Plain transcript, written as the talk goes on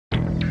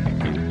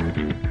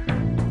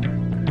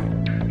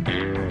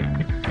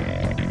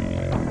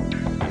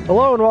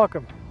Hello and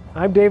welcome.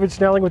 I'm David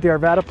Snelling with the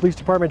Arvada Police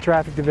Department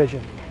Traffic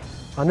Division.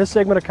 On this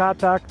segment of Cop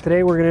Talk,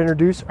 today we're going to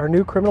introduce our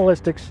new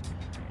Criminalists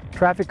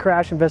traffic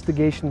crash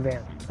investigation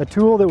van, a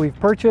tool that we've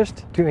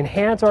purchased to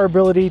enhance our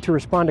ability to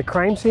respond to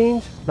crime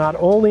scenes, not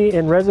only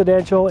in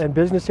residential and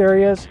business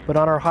areas, but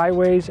on our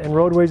highways and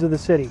roadways of the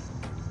city.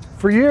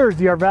 For years,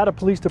 the Arvada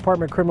Police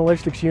Department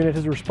Criminalistics Unit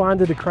has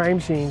responded to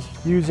crime scenes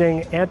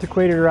using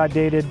antiquated or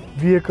outdated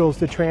vehicles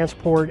to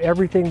transport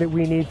everything that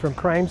we need from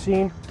crime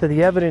scene to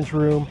the evidence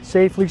room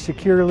safely,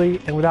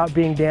 securely, and without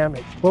being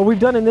damaged. What we've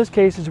done in this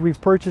case is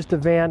we've purchased a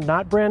van,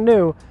 not brand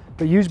new,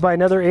 but used by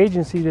another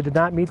agency that did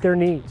not meet their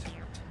needs.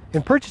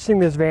 In purchasing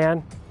this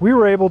van, we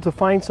were able to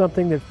find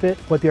something that fit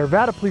what the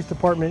Arvada Police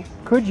Department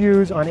could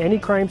use on any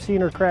crime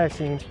scene or crash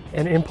scene,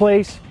 and in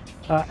place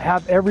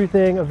have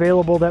everything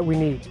available that we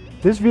need.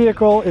 This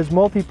vehicle is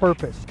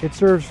multi-purpose. It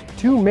serves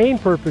two main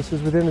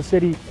purposes within the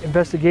city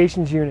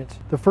investigations units.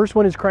 The first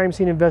one is crime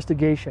scene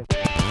investigation.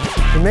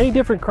 In many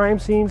different crime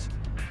scenes,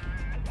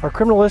 our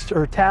criminalists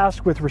are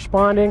tasked with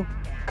responding,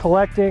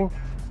 collecting,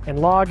 and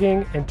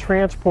logging and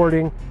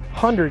transporting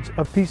hundreds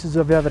of pieces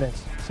of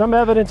evidence. Some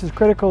evidence as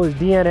critical as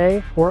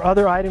DNA or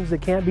other items that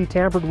can't be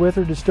tampered with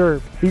or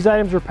disturbed. These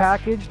items are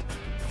packaged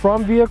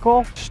from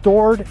vehicle,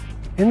 stored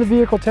in the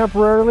vehicle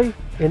temporarily,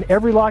 in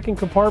every locking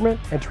compartment,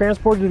 and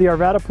transported to the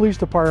Arvada Police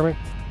Department,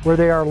 where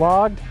they are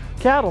logged,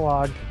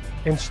 cataloged,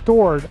 and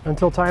stored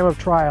until time of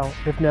trial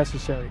if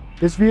necessary.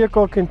 This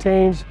vehicle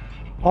contains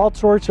all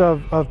sorts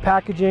of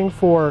packaging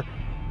for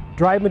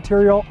dry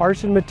material,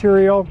 arson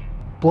material,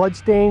 blood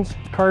stains,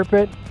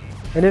 carpet,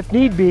 and if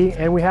need be,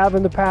 and we have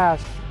in the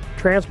past,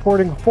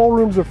 transporting full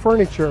rooms of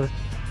furniture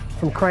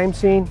from crime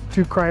scene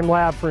to crime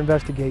lab for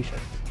investigation.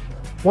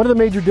 One of the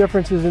major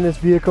differences in this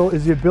vehicle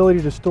is the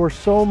ability to store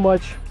so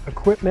much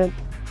equipment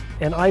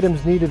and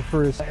items needed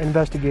for this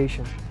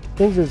investigation.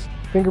 Things as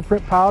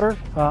fingerprint powder,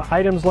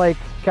 items like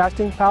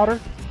casting powder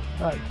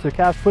to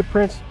cast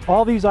footprints.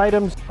 All these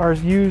items are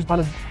used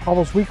on an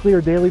almost weekly or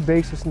daily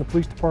basis in the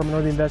police department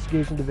or the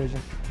investigation division,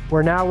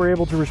 where now we're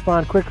able to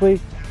respond quickly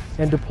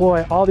and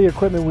deploy all the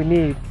equipment we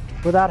need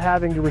without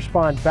having to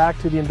respond back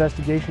to the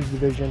investigations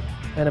division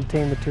and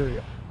obtain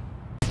material.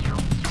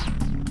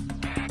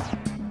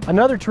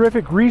 Another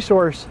terrific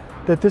resource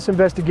that this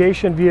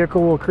investigation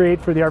vehicle will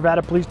create for the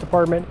Arvada Police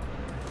Department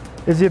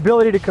is the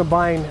ability to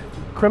combine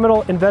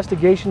criminal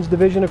investigations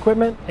division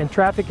equipment and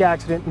traffic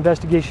accident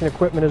investigation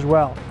equipment as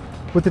well.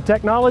 With the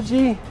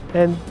technology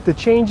and the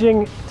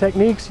changing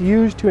techniques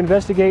used to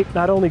investigate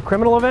not only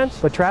criminal events,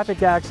 but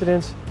traffic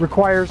accidents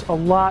requires a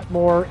lot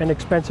more and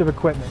expensive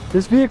equipment.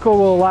 This vehicle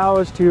will allow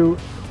us to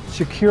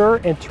secure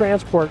and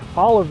transport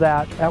all of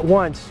that at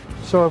once.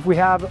 So if we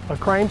have a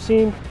crime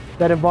scene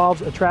that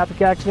involves a traffic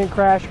accident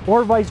crash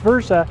or vice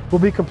versa, we'll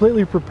be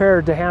completely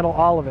prepared to handle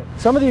all of it.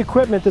 Some of the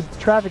equipment that the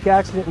Traffic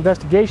Accident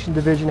Investigation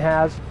Division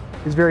has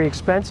is very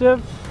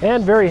expensive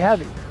and very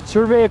heavy.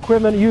 Survey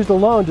equipment used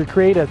alone to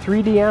create a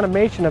 3D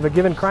animation of a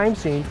given crime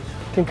scene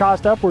can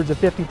cost upwards of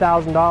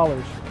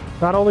 $50,000.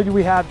 Not only do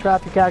we have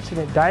traffic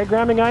accident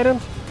diagramming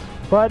items,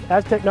 but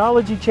as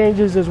technology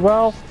changes as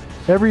well,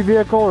 every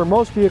vehicle or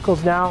most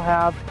vehicles now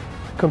have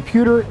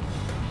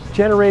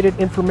computer-generated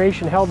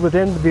information held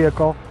within the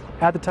vehicle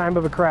at the time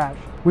of a crash.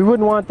 We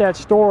wouldn't want that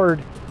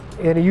stored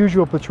in a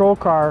usual patrol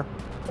car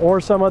or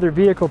some other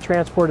vehicle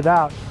transported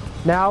out.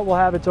 Now it will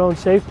have its own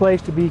safe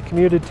place to be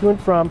commuted to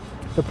and from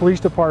the police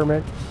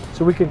department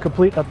so we can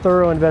complete a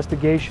thorough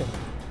investigation.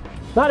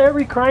 Not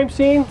every crime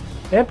scene,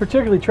 and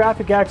particularly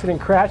traffic accident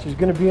crash, is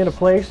going to be in a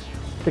place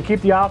to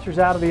keep the officers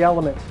out of the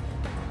elements.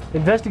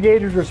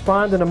 Investigators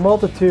respond in a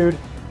multitude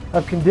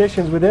of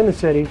conditions within the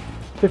city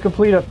to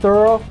complete a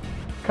thorough,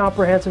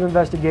 comprehensive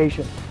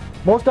investigation.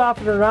 Most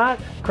often or not,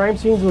 crime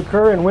scenes will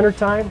occur in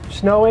wintertime,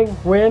 snowing,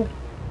 wind,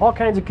 all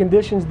kinds of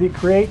conditions that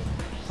create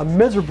a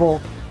miserable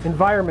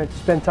environment to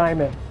spend time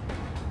in.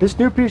 This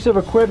new piece of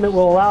equipment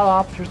will allow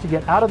officers to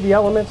get out of the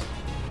elements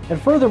and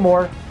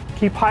furthermore,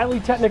 keep highly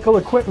technical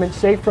equipment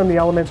safe from the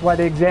elements while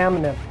they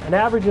examine them. An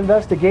average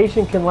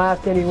investigation can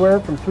last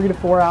anywhere from 3 to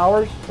 4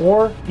 hours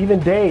or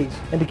even days.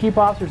 And to keep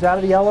officers out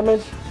of the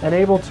elements and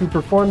able to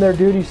perform their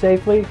duty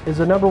safely is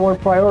the #1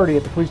 priority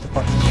at the police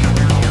department.